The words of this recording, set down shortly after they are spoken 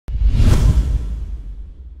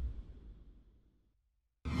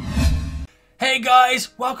Hey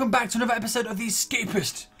guys, welcome back to another episode of The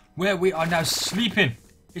Escapists, where we are now sleeping.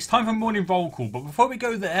 It's time for morning roll call, but before we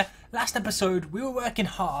go there, last episode we were working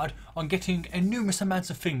hard on getting a numerous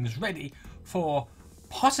amounts of things ready for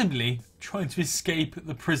possibly trying to escape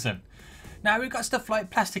the prison. Now we've got stuff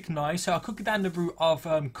like plastic knives, so I could go down the route of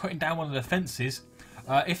cutting down one of the fences.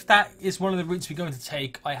 If that is one of the routes we're going to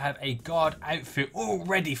take, I have a guard outfit all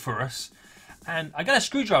ready for us. And I got a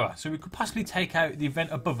screwdriver, so we could possibly take out the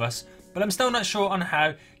vent above us. But I'm still not sure on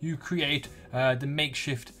how you create the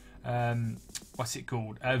makeshift, what's it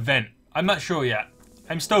called, vent. I'm not sure yet.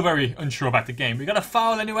 I'm still very unsure about the game. We got a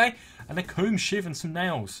file anyway, and a comb shiv and some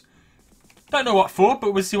nails. Don't know what for,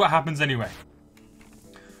 but we'll see what happens anyway.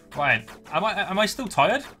 Right, am I still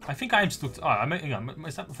tired? I think I am still. Hang on,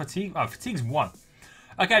 is that fatigue? Oh, fatigue's 1.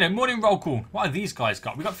 Okay, then morning roll call. What have these guys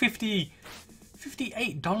got? We got $58.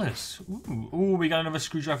 Ooh, we got another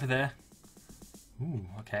screwdriver there. Ooh,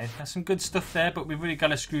 okay, that's some good stuff there, but we've really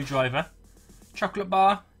got a screwdriver, chocolate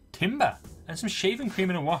bar, timber, and some shaving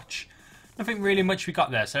cream and a watch. Nothing really much we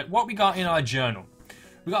got there. So what we got in our journal,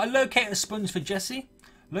 we got a locate a sponge for Jesse,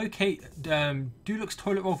 locate Dulux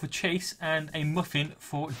toilet roll for Chase, and a muffin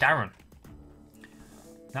for Darren.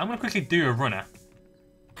 Now I'm going to quickly do a runner,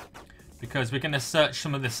 because we're going to search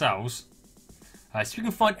some of the cells, so we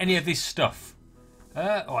can find any of this stuff.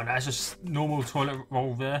 Oh, that's just normal toilet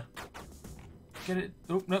roll there. Get it?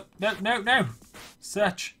 Oh, no.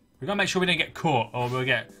 Search. We've got to make sure we don't get caught or we'll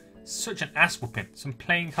get such an ass whooping. Some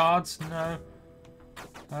playing cards? No.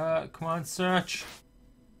 Come on, search.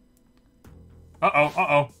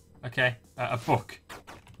 Uh-oh. Okay. A book.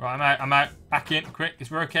 Right, I'm out. Back in. Quick.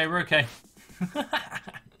 We're okay.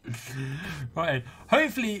 Right.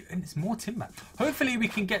 Hopefully, and it's more timber. Hopefully we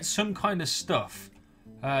can get some kind of stuff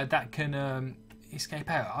that can escape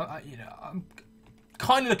out. I'm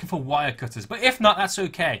kind of looking for wire cutters, but if not, that's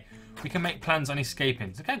okay. We can make plans on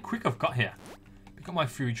escaping. Look how quick I've got here. Pick up my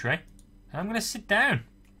food tray, and I'm going to sit down.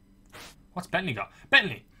 What's Bentley got?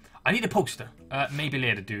 Bentley, I need a poster. Maybe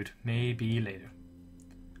later, dude. Maybe later.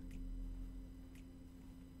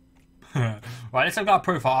 Right, let's have our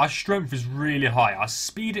profile. Our strength is really high. Our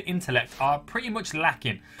speed and intellect are pretty much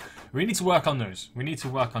lacking. We need to work on those.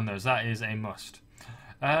 That is a must.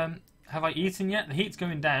 Have I eaten yet? The heat's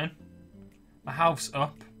going down. My health's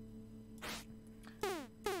up.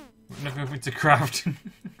 Nothing to craft.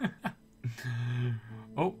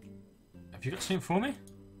 Oh, have you got something for me?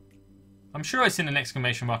 I'm sure I seen an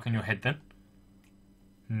exclamation mark on your head then.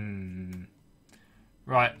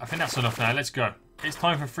 Right, I think that's enough now. Let's go. It's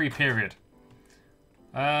time for free period.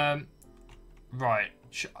 Right.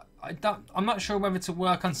 I'm not sure whether to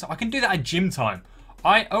work on. I can do that at gym time.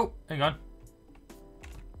 Oh, hang on.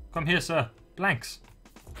 Come here, sir. Blanks.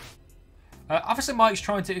 Officer Mike's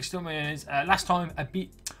trying to exterminate his last time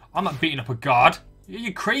I'm not beating up a guard. Are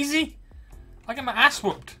you crazy? I get my ass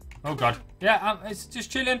whooped. Oh god. Yeah, it's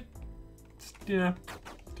just chilling. Just,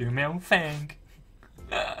 doing my own thing.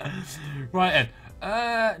 Right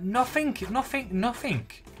then. Nothing.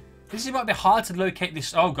 This might be hard to locate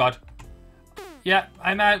this. Oh god. Yeah,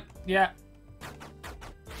 I'm out. Yeah.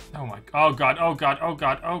 Oh my. Oh god. Oh,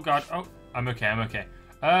 I'm okay.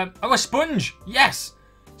 Oh, a sponge. Yes.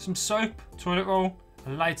 Some soap, toilet roll, a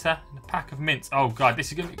lighter, and a pack of mints. Oh god, this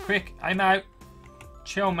is gonna be quick. I'm out.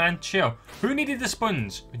 Chill, man, chill. Who needed the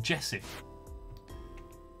sponge? Jesse.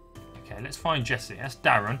 Okay, let's find Jesse. That's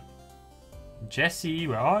Darren. Jesse,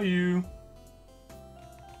 where are you?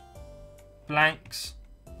 Blanks.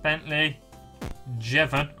 Bentley.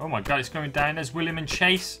 Jevon. Oh my god, it's going down. There's William and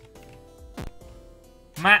Chase.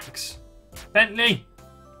 Max. Bentley.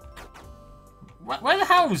 Where the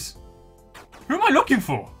hell's... Who am I looking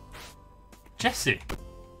for? Jesse.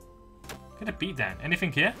 Get a beat down.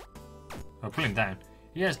 Anything here? Oh, pull him down.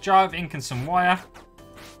 He has jar of ink and some wire.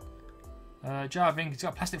 Jar of ink. He's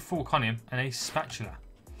got a plastic fork on him and a spatula.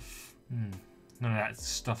 None of that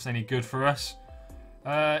stuff's any good for us.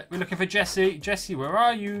 We're looking for Jesse. Jesse, where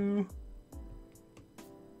are you?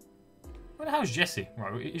 Where the hell's Jesse?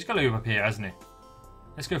 Right, he's got to live up here, hasn't he?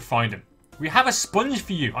 Let's go find him. We have a sponge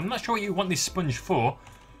for you. I'm not sure what you want this sponge for,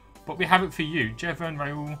 but we have it for you. Jevon,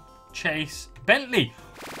 Raoul, Chase, Bentley.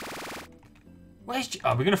 Where's...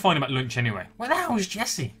 Oh, we're going to find him at lunch anyway. Where the hell is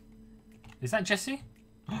Jesse? Is that Jesse?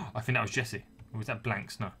 Oh, I think that was Jesse. Or was that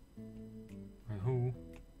Blanks? No. Raoul.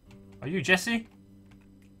 Are you Jesse?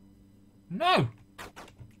 No.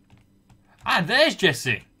 Ah, there's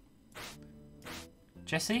Jesse.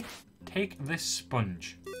 Jesse, take this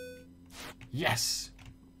sponge. Yes.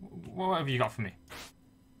 What have you got for me?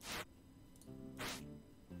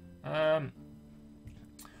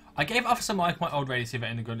 I gave Officer Mike my old radio receiver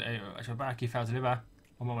in a good back. He failed to deliver.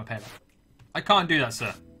 I want my payback. I can't do that,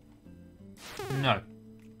 sir. No.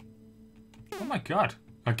 Oh my god.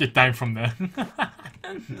 I'll get down from there.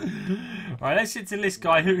 Right, let's get to this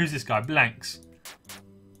guy. Who's this guy? Blanks.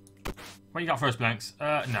 What you got for us, Blanks?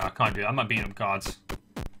 No, I can't do it. I'm not beating up guards.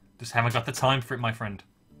 Just haven't got the time for it, my friend.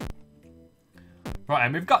 Right,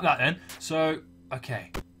 and we've got that then. So,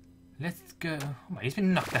 okay. Let's go. Oh my, he's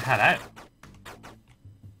been knocked the hell out.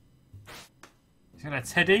 He's got a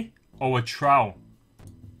teddy or a trowel.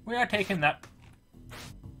 We are taking that.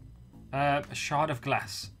 A shard of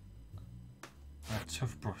glass. A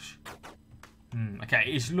toothbrush. Okay,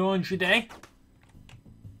 it's laundry day.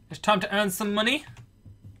 It's time to earn some money.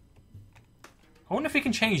 I wonder if we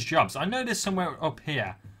can change jobs. I know there's somewhere up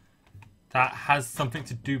here that has something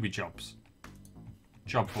to do with jobs.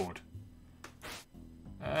 Job board.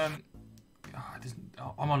 I'm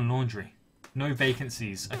on laundry. No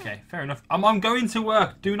vacancies. Okay, fair enough. I'm going to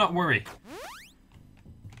work. Do not worry.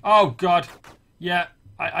 Oh, God. Yeah,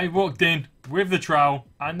 I walked in with the trowel,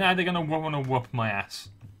 and now they're going to want to whoop my ass.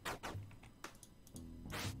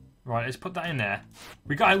 Right, let's put that in there.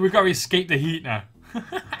 We got to escape the heat now.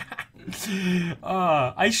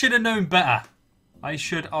 I should have known better. I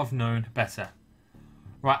should have known better.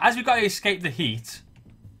 Right, as we got to escape the heat.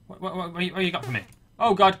 What you got for me?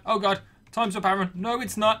 Oh God, oh God. Time's up, Aaron. No,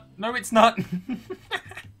 it's not. No, it's not.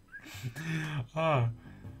 Oh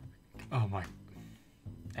my.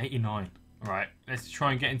 89. Right, let's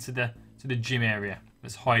try and get into the gym area.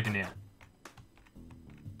 Let's hide in here.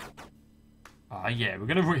 Yeah, we're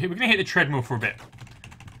gonna hit the treadmill for a bit.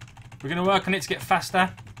 We're gonna work on it to get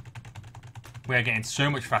faster. We're getting so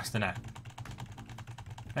much faster now.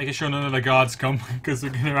 Making sure none of the guards come because we're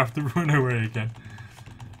gonna have to run away again.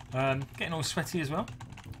 Getting all sweaty as well.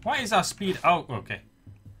 Why is our speed? Oh, okay.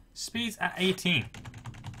 Speed's at 18.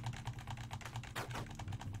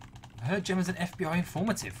 I heard Gemma's an FBI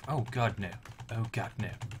informative. Oh God, no. Oh God, no.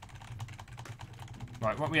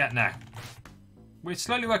 Right, what are we at now? We're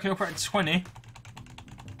slowly working up at 20.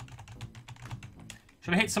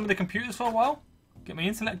 Should I hit some of the computers for a while? Get my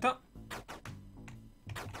intellect up?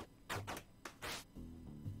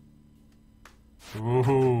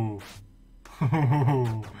 Ooh.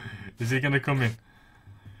 Is he going to come in?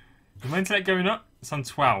 Is my intellect going up? It's on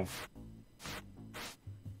 12.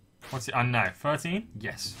 What's it on now? 13?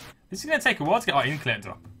 Yes. This is going to take a while to get our intellect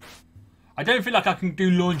up. I don't feel like I can do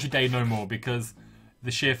laundry day no more because the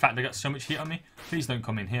sheer fact I got so much heat on me. Please don't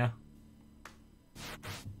come in here.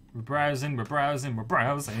 We're browsing, we're browsing, we're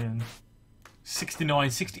browsing. 69,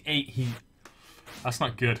 68 heat. That's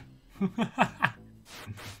not good.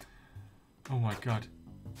 Oh my God.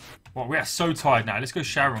 Well, we are so tired now. Let's go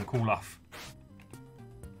shower and cool off.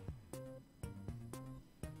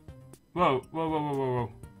 Whoa, whoa, whoa, whoa, whoa,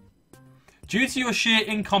 whoa. Due to your sheer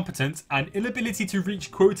incompetence and inability to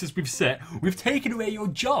reach quotas we've set, we've taken away your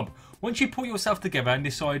job. Once you pull yourself together and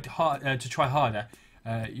decide to try harder,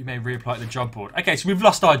 you may reapply at the job board. Okay, so we've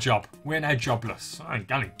lost our job. We're now jobless. I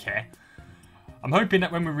don't care. I'm hoping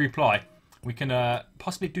that when we reapply, we can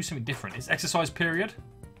possibly do something different. It's exercise period.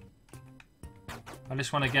 I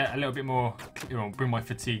just want to get a little bit more, bring my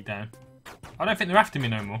fatigue down. I don't think they're after me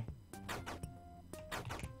no more.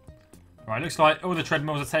 Right, looks like all the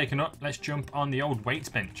treadmills are taken up. Let's jump on the old weights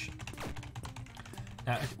bench.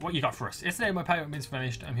 What you got for us? Yesterday my payment's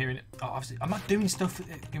finished. I'm hearing it. Oh, obviously, I'm not doing stuff that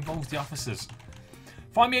involves the officers.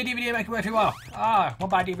 Find me a DVD and make it worth your while. What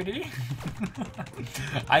about DVD?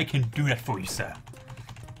 I can do that for you, sir.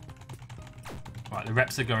 Right, the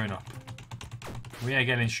reps are going up. We are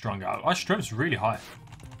getting stronger. Our strength's really high.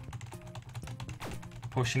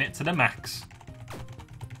 Pushing it to the max.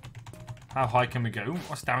 How high can we go? Ooh,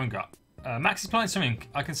 what's Darren got? Max is planting something.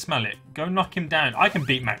 I can smell it. Go knock him down. I can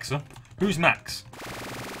beat Max up. Who's Max?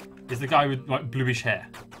 Is the guy with like bluish hair.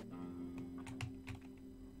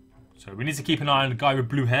 So we need to keep an eye on the guy with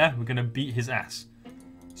blue hair. We're going to beat his ass.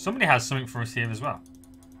 Somebody has something for us here as well.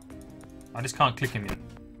 I just can't click him yet.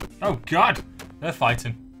 Oh God! They're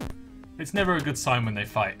fighting. It's never a good sign when they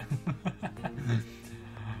fight.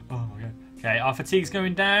 Oh my God. Okay, our fatigue's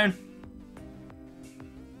going down.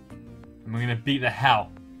 And we're going to beat the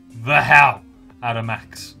hell out of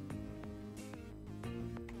Max.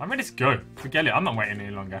 I'm ready to go. Forget it. I'm not waiting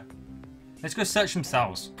any longer. Let's go search some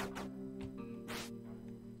cells.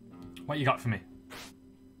 What you got for me?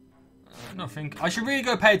 Nothing. I should really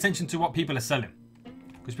go pay attention to what people are selling.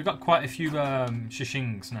 Because we've got quite a few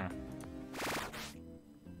shishings now.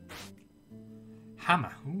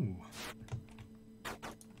 Hammer. Ooh.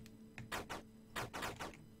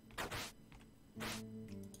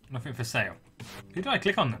 Nothing for sale. Who did I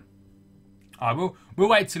click on them? We'll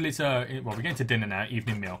wait till it's well, we're getting to dinner now,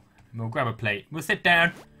 evening meal. And we'll grab a plate. We'll sit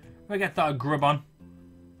down. We get that grub on.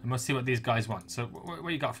 And we'll see what these guys want. So,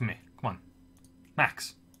 what you got for me? Come on.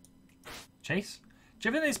 Max. Chase?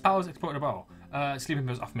 Jevon these powers export a bottle. Sleeping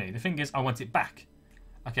pills off me. The thing is, I want it back.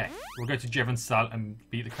 Okay, we'll go to Jevon's cell and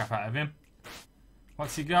beat the crap out of him.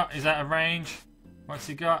 What's he got? Is that a range? What's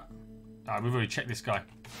he got? Ah, we've already checked this guy.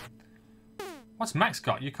 What's Max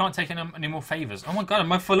got? You can't take any more favors. Oh my god,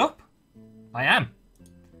 am I full up? I am.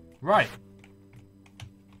 Right.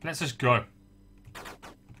 Let's just go.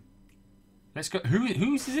 Let's go.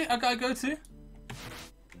 Whose is it I gotta go to?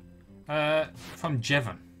 From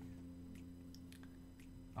Jevon.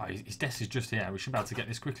 Oh, his desk is just here. We should be able to get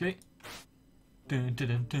this quickly. Dun,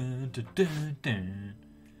 dun, dun, dun, dun,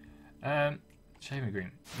 dun. Shaving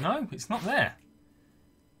green. No, it's not there.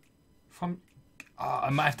 From. Oh, I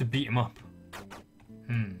might have to beat him up.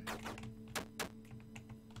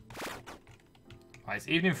 Right, it's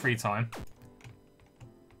evening free time.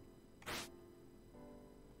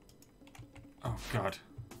 Oh god.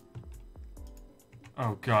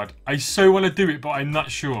 Oh god. I so want to do it, but I'm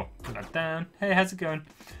not sure. Put that down. Hey, how's it going?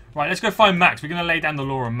 Right, let's go find Max. We're going to lay down the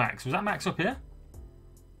law on Max. Was that Max up here?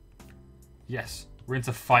 Yes. We're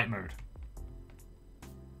into fight mode.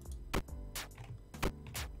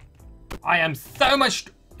 I am so much...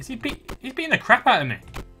 Is he he's beating the crap out of me.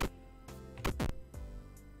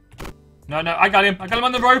 No, no, I got him. I got him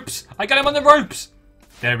on the ropes. I got him on the ropes.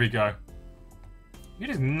 There we go. You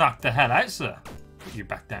just knocked the hell out, sir. Put you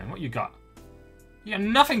back down. What you got? You got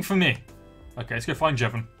nothing for me. Okay, let's go find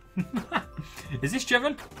Jevon. Is this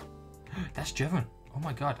Jevon? That's Jevon. Oh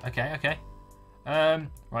my god. Okay, okay.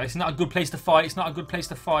 Right, it's not a good place to fight. It's not a good place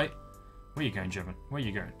to fight. Where you going, Jevon? Where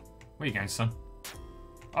you going? Where you going, son?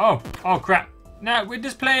 Oh, oh crap. No, we're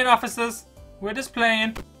just playing, officers. We're just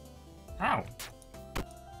playing. Ow.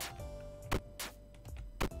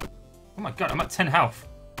 Oh my god, I'm at 10 health.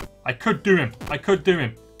 I could do him. I could do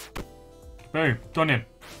him. Boom, done him.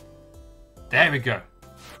 There we go.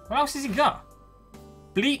 What else has he got?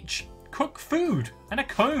 Bleach, cook food, and a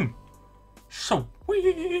comb. So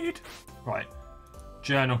weird. Right,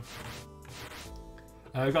 journal.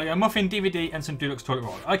 We've got a muffin, DVD, and some deluxe toilet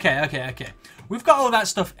roll. Okay, okay, okay. We've got all that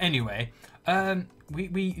stuff anyway.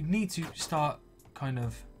 We need to start kind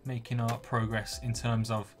of making our progress in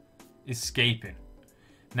terms of escaping.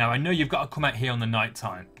 Now, I know you've got to come out here on the night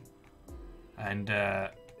time and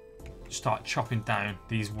start chopping down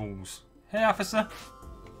these walls. Hey, officer.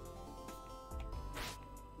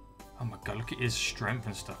 Oh my god, look at his strength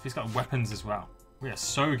and stuff. He's got weapons as well. We are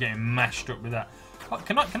so getting mashed up with that. Oh,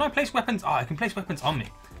 can I place weapons? Oh, I can place weapons on me.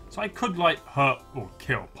 So I could, like, hurt or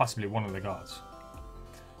kill possibly one of the guards.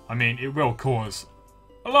 I mean, it will cause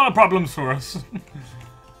a lot of problems for us.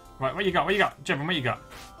 Right, what you got? What you got? Jevon, what you got?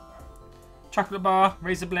 Chocolate bar,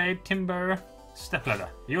 razor blade, timber, stepladder.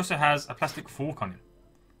 He also has a plastic fork on him.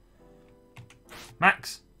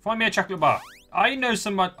 Max, find me a chocolate bar. I know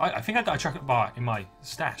someone... I think I got a chocolate bar in my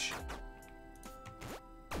stash.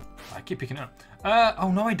 I keep picking it up.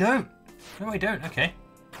 Oh, no, I don't. No, I don't. Okay.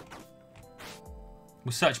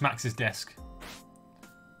 We'll search Max's desk.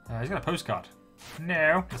 He's got a postcard.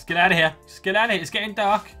 No. Let's get out of here. Just get out of here. It's getting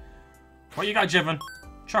dark. What you got, Jevon?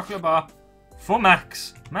 Chocolate bar. For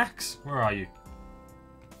Max. Max, where are you?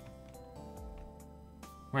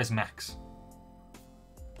 Where's Max?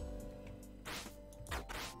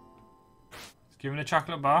 Let's give him a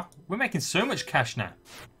chocolate bar. We're making so much cash now.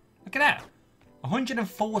 Look at that.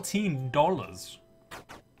 $114.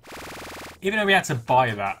 Even though we had to buy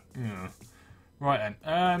that. Yeah. Right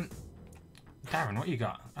then. Darren, what you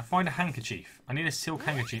got? I find a handkerchief. I need a silk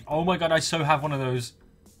handkerchief. Oh my god, I so have one of those.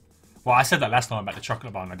 Well, I said that last time about the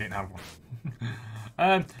chocolate bar and I didn't have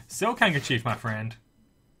one. Silk handkerchief, my friend.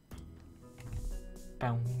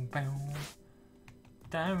 Bow, bow.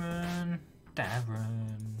 Darren,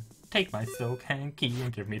 Darren. Take my silk hanky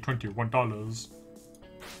and give me $21.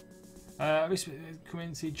 Come in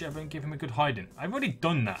and see Jevon, give him a good hiding. I've already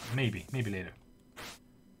done that. Maybe later.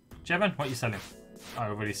 Jevon, what are you selling? Oh,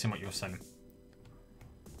 I've already seen what you're selling.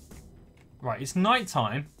 Right, it's night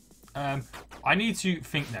time. I need to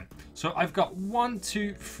think then. So I've got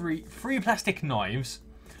 3 plastic knives.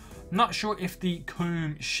 Not sure if the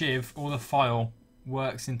comb, shiv, or the file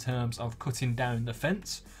works in terms of cutting down the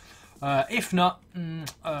fence. If not,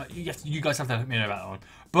 you guys have to let me know about that one.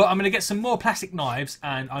 But I'm going to get some more plastic knives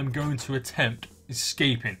and I'm going to attempt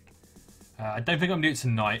escaping. I don't think I'm going to do it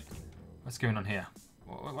tonight. What's going on here?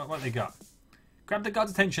 What they got? Grab the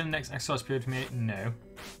guard's attention next exercise period for me. No.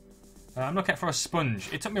 I'm looking for a sponge.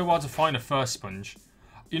 It took me a while to find a first sponge.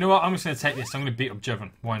 You know what? I'm just going to take this. I'm going to beat up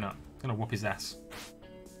Jevon. Why not? I'm going to whoop his ass.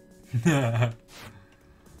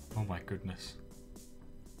 Oh my goodness.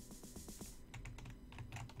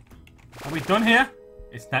 Are we done here?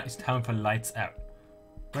 It's time for lights out.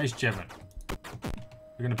 Where's Jevon?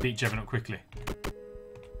 We're going to beat Jevon up quickly.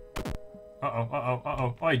 Uh-oh, uh-oh,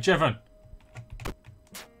 uh-oh. Oi, Jevon!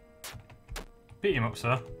 Beat him up,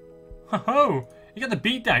 sir. Ho-ho! He got the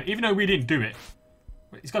beat down, even though we didn't do it.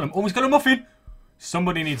 Wait, he's almost got a muffin!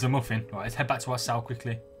 Somebody needs a muffin. Right, let's head back to our cell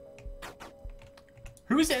quickly.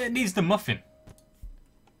 Who is it that needs the muffin?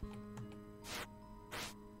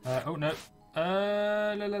 Oh, no. We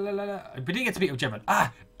didn't get to beat up Jevon.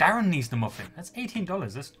 Ah, Darren needs the muffin. That's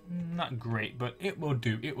 $18. That's not great, but it will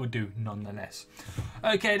do. It will do nonetheless.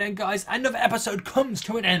 Okay then, guys. Another episode comes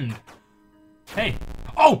to an end. Hey.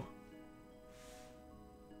 Oh!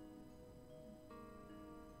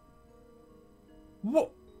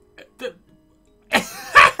 What?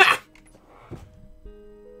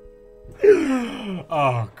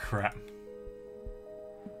 Oh, crap.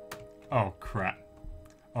 Oh, crap.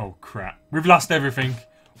 Oh, crap. We've lost everything.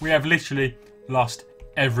 We have literally lost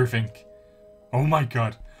everything. Oh, my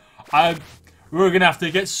God. We're going to have to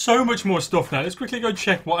get so much more stuff now. Let's quickly go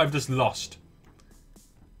check what I've just lost.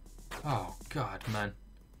 Oh, God, man.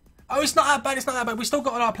 Oh, it's not that bad. It's not that bad. We still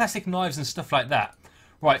got all our plastic knives and stuff like that.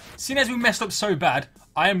 Right. Seeing as we messed up so bad,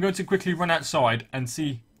 I am going to quickly run outside and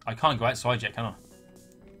see. I can't go outside yet, can I?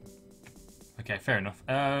 Okay, fair enough.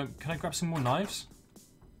 Can I grab some more knives?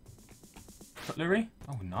 Cutlery?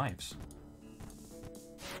 Oh, knives.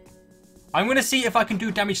 I'm going to see if I can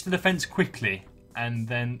do damage to the fence quickly. And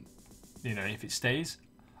then, you know, if it stays.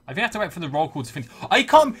 I think I have to wait for the roll call to finish. I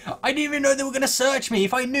can't. I didn't even know they were going to search me.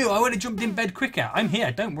 If I knew, I would have jumped in bed quicker. I'm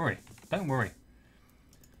here. Don't worry. Don't worry.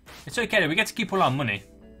 It's okay, though. We get to keep all our money.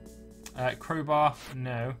 Crowbar.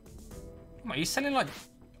 No. Come on, he's selling like...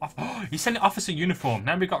 he's selling officer uniform.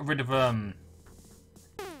 Now we got rid of... Oh,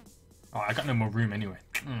 I got no more room anyway.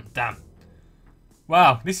 Damn.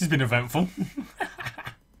 Wow, this has been eventful.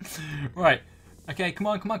 Right. Okay, come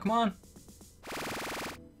on, come on, come on.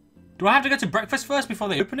 Do I have to go to breakfast first before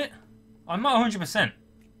they open it? I'm not 100%.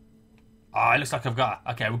 Ah, it looks like I've got...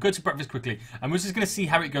 Okay, we'll go to breakfast quickly. And we're just going to see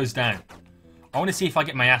how it goes down. I want to see if I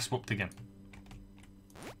get my ass whooped again.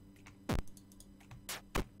 Look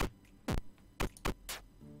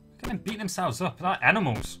at them beating themselves up. They're like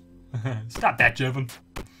animals. Stop that, Jevon.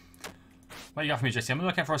 What you got for me, Jesse? I'm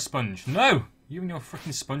looking for a sponge. No! You and your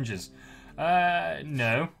freaking sponges.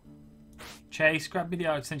 No. Chase, grab me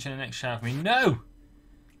the extension and the next shower for me. No!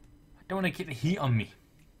 I don't want to get the heat on me.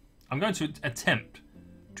 I'm going to attempt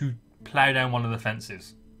to plow down one of the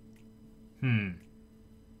fences. We'll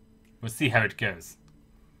see how it goes.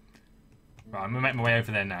 Right, I'm going to make my way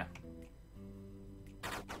over there now.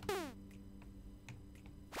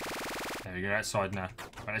 There we go, outside now.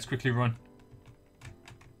 Right, let's quickly run.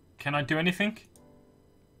 Can I do anything?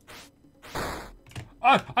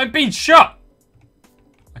 Oh, I'm being shot!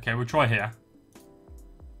 Okay, we'll try here.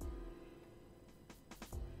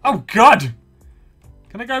 Oh, God!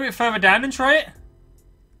 Can I go a bit further down and try it?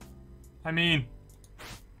 I mean...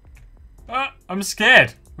 I'm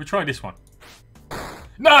scared. We'll try this one.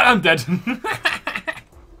 No, I'm dead.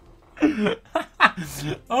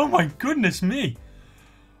 Oh, my goodness me.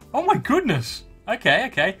 Oh, my goodness. Okay,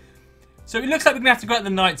 okay. So it looks like we're going to have to go at the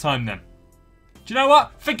night time then. Do you know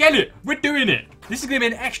what? Forget it. We're doing it. This is going to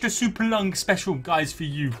be an extra super long special, guys, for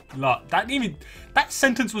you lot. That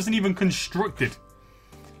sentence wasn't even constructed.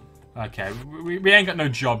 Okay, we ain't got no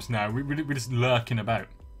jobs now. We're just lurking about.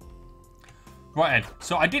 Right, Ed.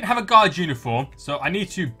 So I didn't have a guard uniform, so I need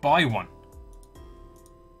to buy one.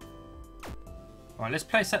 Alright, let's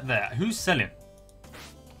place that there. Who's selling?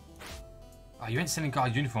 Oh, you ain't selling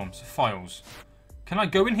guard uniforms. Files. Can I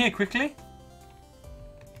go in here quickly?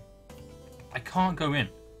 I can't go in.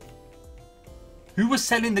 Who was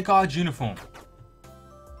selling the guard uniform?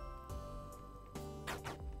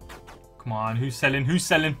 Come on, who's selling? Who's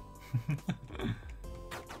selling?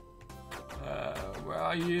 Where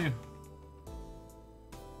are you?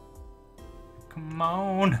 Come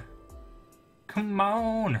on. Come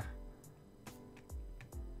on.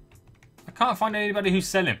 I can't find anybody who's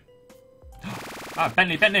selling. Ah,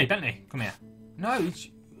 Bentley. Come here. No, it's...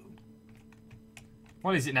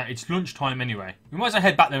 What is it now? It's lunchtime anyway. We might as well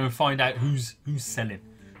head back there and find out who's selling.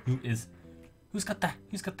 Who's got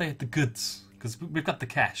the goods? Because we've got the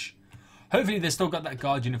cash. Hopefully they've still got that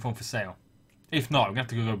guard uniform for sale. If not, we're going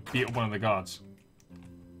to have to go beat up one of the guards.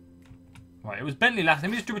 Right, it was Bentley last. Let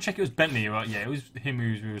me just double check it was Bentley. Right, yeah, it was him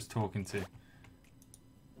who we was talking to.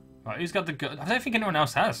 Right, who's got the goods? I don't think anyone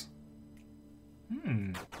else has.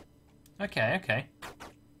 Okay, okay.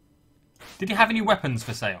 Did he have any weapons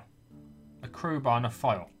for sale? A crowbar and a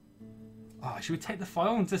file. Oh, should we take the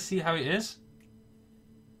file and just see how it is?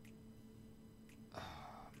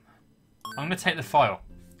 Oh, I'm going to take the file.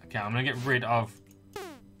 Okay, I'm going to get rid of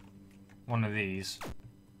one of these.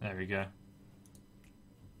 There we go.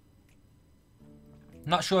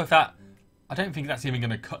 Not sure if that... I don't think that's even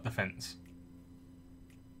going to cut the fence.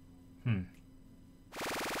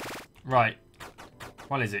 Right.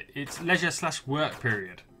 What is it? It's leisure/work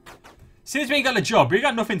period. Since we ain't got a job, we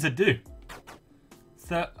got nothing to do.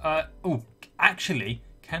 So, oh, actually,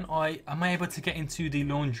 am I able to get into the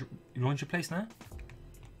laundry place now?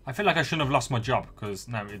 I feel like I shouldn't have lost my job, because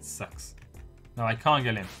no, it sucks. No, I can't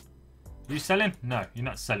get in. Are you selling? No, you're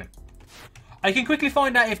not selling. I can quickly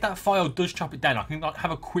find out if that file does chop it down. I can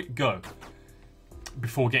have a quick go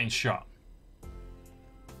before getting shot.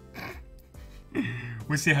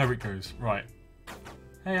 We'll see how it goes. Right.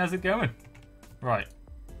 Hey, how's it going? Right.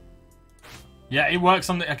 Yeah, it works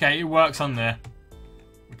on the... Okay, it works on there.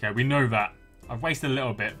 Okay, we know that. I've wasted a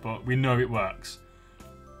little bit, but we know it works.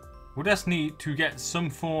 We'll just need to get some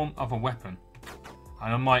form of a weapon.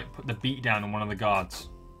 And I might put the beat down on one of the guards.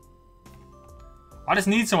 I just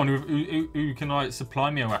need someone who can like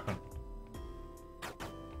supply me a weapon.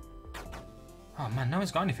 Oh man, no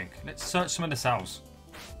one's got anything. Let's search some of the cells.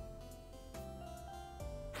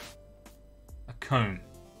 A comb.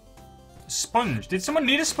 A sponge. Did someone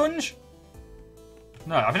need a sponge?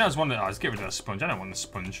 No, I think that was one of the... Oh, let's get rid of the sponge. I don't want the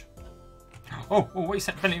sponge. Oh, what are you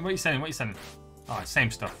saying? Bentley, what are you saying? What are you saying? Oh, same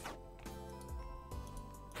stuff.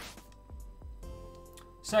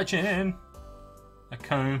 Searching. A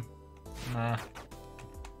comb. Nah.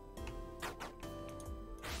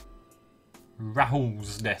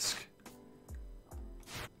 Rahul's desk.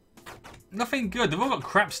 Nothing good. They've all got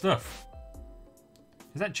crap stuff.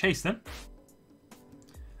 Does that chase them?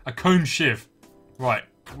 A cone shiv. Right.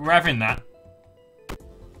 We're having that.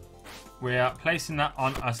 We're placing that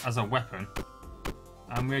on us as a weapon.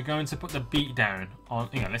 And we're going to put the beat down on...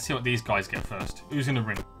 You know, let's see what these guys get first. Who's going to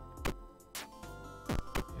win?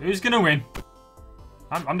 Who's going to win?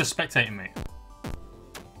 I'm just spectating me.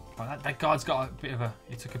 Oh, that guard's got a bit of a...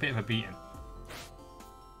 He took a bit of a beating.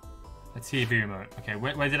 A TV remote. Okay,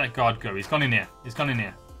 where did that guard go? He's gone in here. He's gone in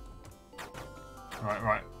here.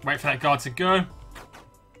 Right. Wait for that guard to go.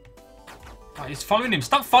 Oh, he's following him.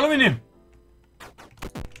 Stop following him!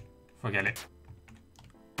 Forget it.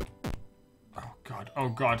 Oh god. Oh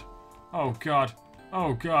god. Oh god.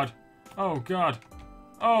 Oh god. Oh god.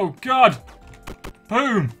 Oh god!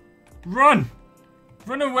 Boom! Run!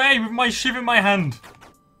 Run away with my shiv in my hand.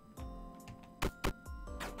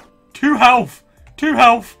 2 health! 2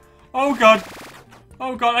 health! Oh god!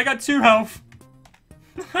 Oh god, I got 2 health!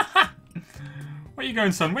 Where you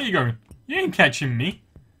going, son? Where you going? You ain't catching me.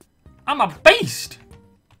 I'm a beast!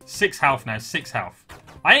 6 health now, 6 health.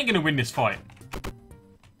 I ain't gonna win this fight.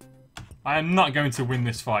 I am not going to win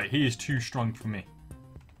this fight. He is too strong for me.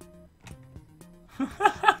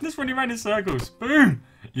 Just running around in circles. Boom!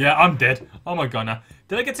 Yeah, I'm dead. Oh my god, now.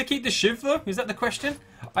 Did I get to keep the shiv though? Is that the question?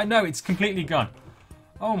 I know, it's completely gone.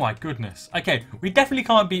 Oh my goodness. Okay, we definitely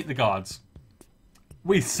can't beat the guards.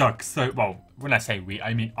 We suck so... Well, when I say we,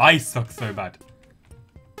 I mean I suck so bad.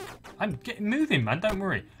 I'm moving, man. Don't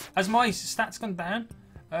worry. Has my stats gone down?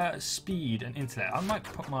 Speed and intellect. I might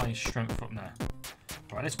put my strength up now.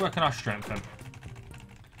 Right, let's work on our strength then.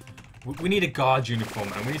 We need a guard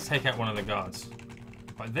uniform, and we need to take out one of the guards.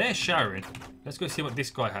 Right, they're showering. Let's go see what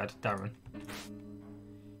this guy had, Darren.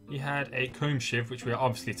 He had a comb shiv, which we are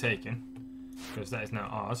obviously taking, because that is now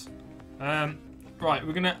ours. Right,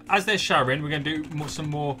 we're gonna, as they're showering, we're gonna do some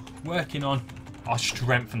more working on our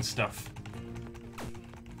strength and stuff.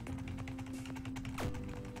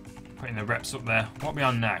 Putting the reps up there. What are we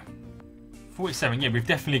on now? 47. Yeah, we've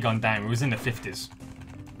definitely gone down. We was in the 50s.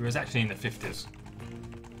 We was actually in the 50s.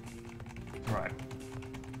 Right.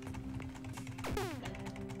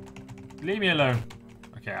 Leave me alone.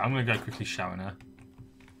 Okay, I'm gonna go quickly shower now.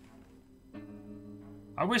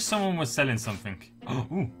 I wish someone was selling something. Oh,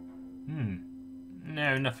 ooh.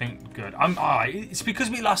 No, nothing good. It's because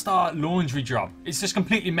we lost our laundry job. It's just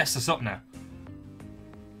completely messed us up now.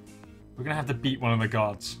 We're gonna have to beat one of the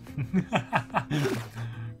guards.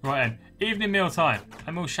 Right then, evening meal time.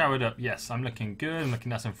 I'm all showered up. Yes, I'm looking good. I'm looking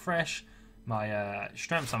nice and fresh. My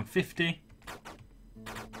strength's on 50.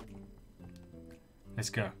 Let's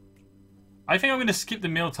go. I think I'm gonna skip the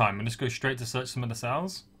meal time and just go straight to search some of the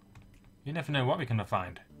cells. You never know what we're gonna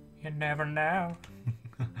find. You never know.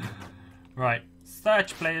 Right,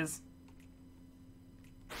 search please.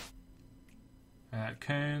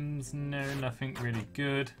 Combs, no, nothing really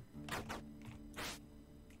good.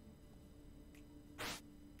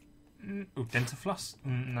 Oh, dentifloss?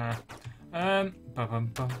 Nah.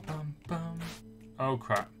 Oh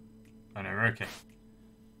crap. Oh no, we're okay.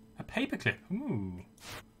 A paperclip. Ooh.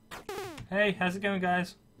 Hey, how's it going,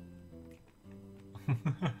 guys?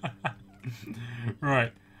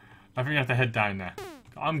 Right. I think I have to head down there.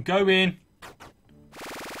 I'm going.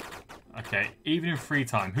 Okay, even in free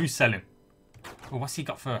time. Who's selling? Oh, what's he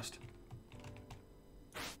got first?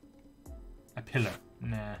 A pillow.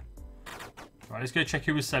 Nah. Right, let's go check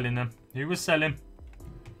who was selling them. Who was selling?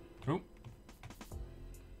 Oh.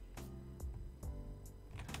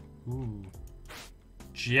 Ooh.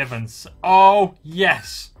 Jevons. Oh,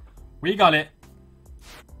 yes. We got it.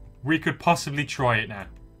 We could possibly try it now.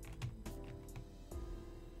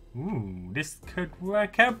 Ooh, this could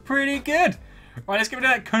work out pretty good. Right, let's get rid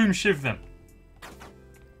of that comb shiv then.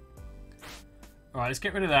 Alright, let's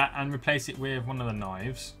get rid of that and replace it with one of the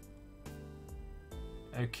knives.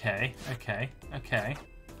 Okay, okay, okay.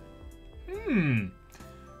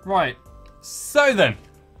 Right, so then,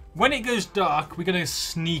 when it goes dark, we're going to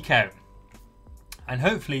sneak out. And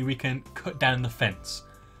hopefully we can cut down the fence.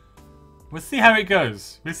 We'll see how it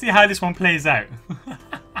goes. We'll see how this one plays out.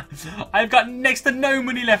 I've got next to no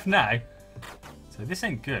money left now. So this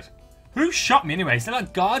ain't good. Who shot me anyway? Is there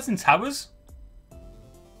like guards and towers?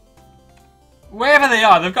 Wherever they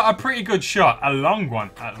are, they've got a pretty good shot. A long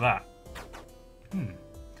one at that.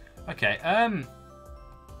 Okay,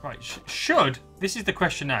 right, should... This is the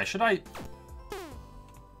question now. Should I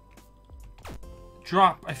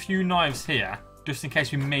drop a few knives here, just in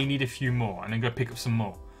case we may need a few more, and then go pick up some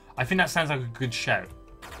more? I think that sounds like a good shout.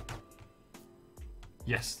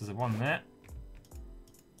 Yes, there's a one there.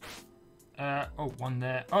 Oh, one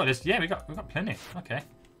there. Oh, there's... Yeah, we got plenty. Okay.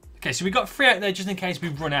 Okay, so we got 3 out there just in case we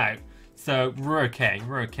run out. So, we're okay.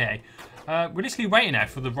 We're okay. We're literally waiting now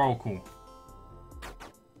for the roll call.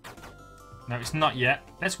 No, it's not yet.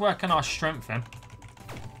 Let's work on our strength then.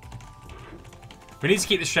 We need to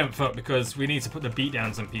keep the strength up because we need to put the beat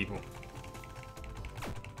downs on people.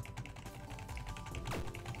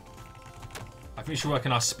 I think we should work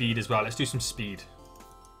on our speed as well. Let's do some speed.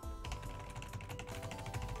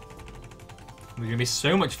 We're going to be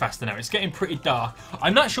so much faster now. It's getting pretty dark.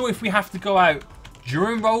 I'm not sure if we have to go out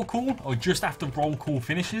during roll call or just after roll call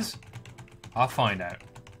finishes. I'll find out.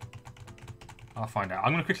 I'll find out.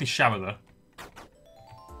 I'm going to quickly shower though.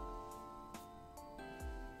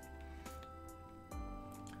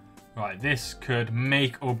 Right, this could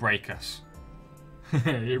make or break us.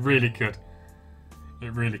 It really could.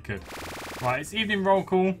 It really could. Right, it's evening roll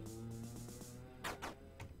call.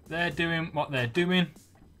 They're doing what they're doing.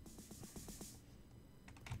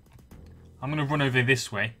 I'm going to run over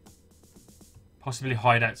this way. Possibly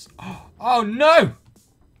hideouts. Oh, no!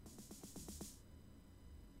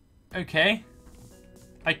 Okay.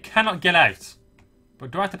 I cannot get out. But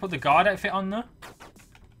do I have to put the guard outfit on there?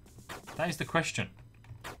 That is the question.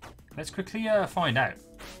 Let's quickly find out.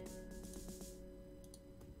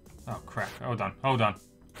 Oh, crap. Hold on. Hold on.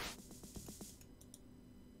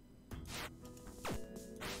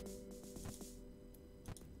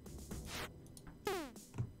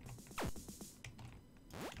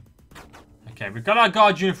 Okay, we've got our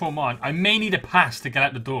guard uniform on. I may need a pass to get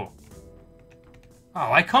out the door.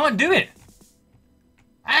 Oh, I can't do it.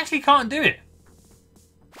 I actually can't do it.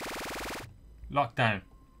 Lockdown.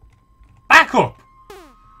 Back up!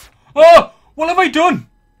 Oh! What have I done?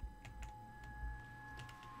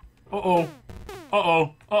 Uh-oh.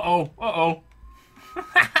 Uh-oh. Uh-oh. Uh-oh.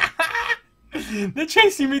 They're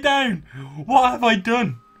chasing me down. What have I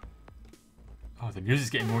done? Oh, the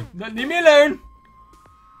music's getting more... Leave me alone.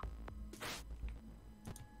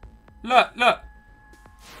 Look, look.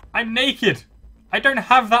 I'm naked. I don't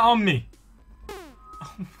have that on me.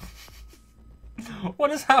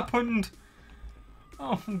 What has happened?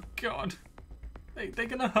 Oh, God. They're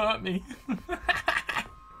gonna hurt me.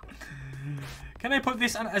 Can I put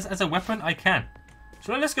this as a weapon? I can.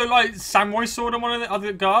 Should I just go like samurai sword on one of the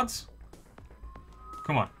other guards?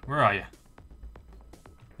 Come on, where are you?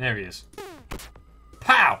 There he is.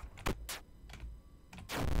 Pow!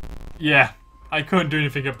 Yeah, I couldn't do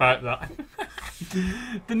anything about that.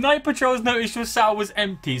 The night patrols noticed your cell was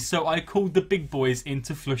empty, so I called the big boys in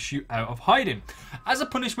to flush you out of hiding. As a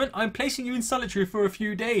punishment, I'm placing you in solitary for a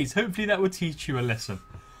few days. Hopefully that will teach you a lesson.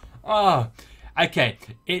 Ah, okay.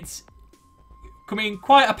 It's becoming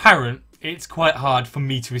quite apparent it's quite hard for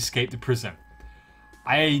me to escape the prison.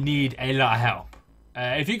 I need a lot of help.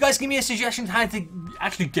 If you guys give me a suggestion how to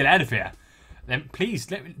actually get out of here, then please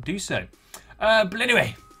let me do so. But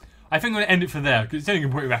anyway, I think I'm going to end it for there, because it's only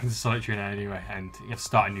going to put you back into solitary now anyway, and you have to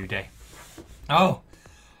start a new day. Oh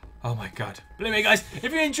my god. But anyway guys,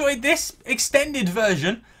 if you enjoyed this extended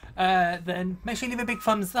version, then make sure you leave a big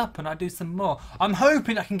thumbs up and I'll do some more. I'm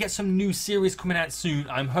hoping I can get some new series coming out soon.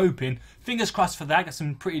 I'm hoping. Fingers crossed for that. Got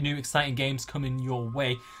some pretty new exciting games coming your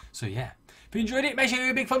way. So yeah. If you enjoyed it, make sure you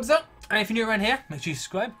give a big thumbs up. And if you're new around here, make sure you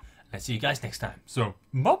subscribe. Let's see you guys next time. So,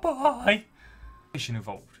 bye-bye. Mission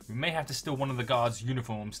involved. We may have to steal one of the guards'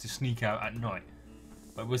 uniforms to sneak out at night.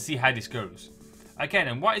 But we'll see how this goes. Okay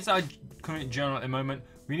then, what is our current journal at the moment?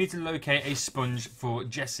 We need to locate a sponge for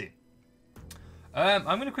Jesse. I'm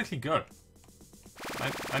going to quickly go.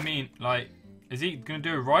 I mean, like, is he going to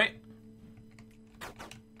do it right?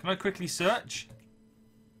 Can I quickly search?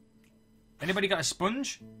 Anybody got a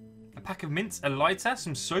sponge? A pack of mints, a lighter,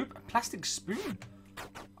 some soap, a plastic spoon?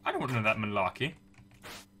 I don't want none of that malarkey.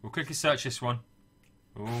 We'll quickly search this one.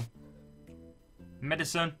 Ooh.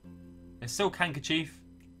 Medicine, a silk handkerchief,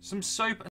 some soap,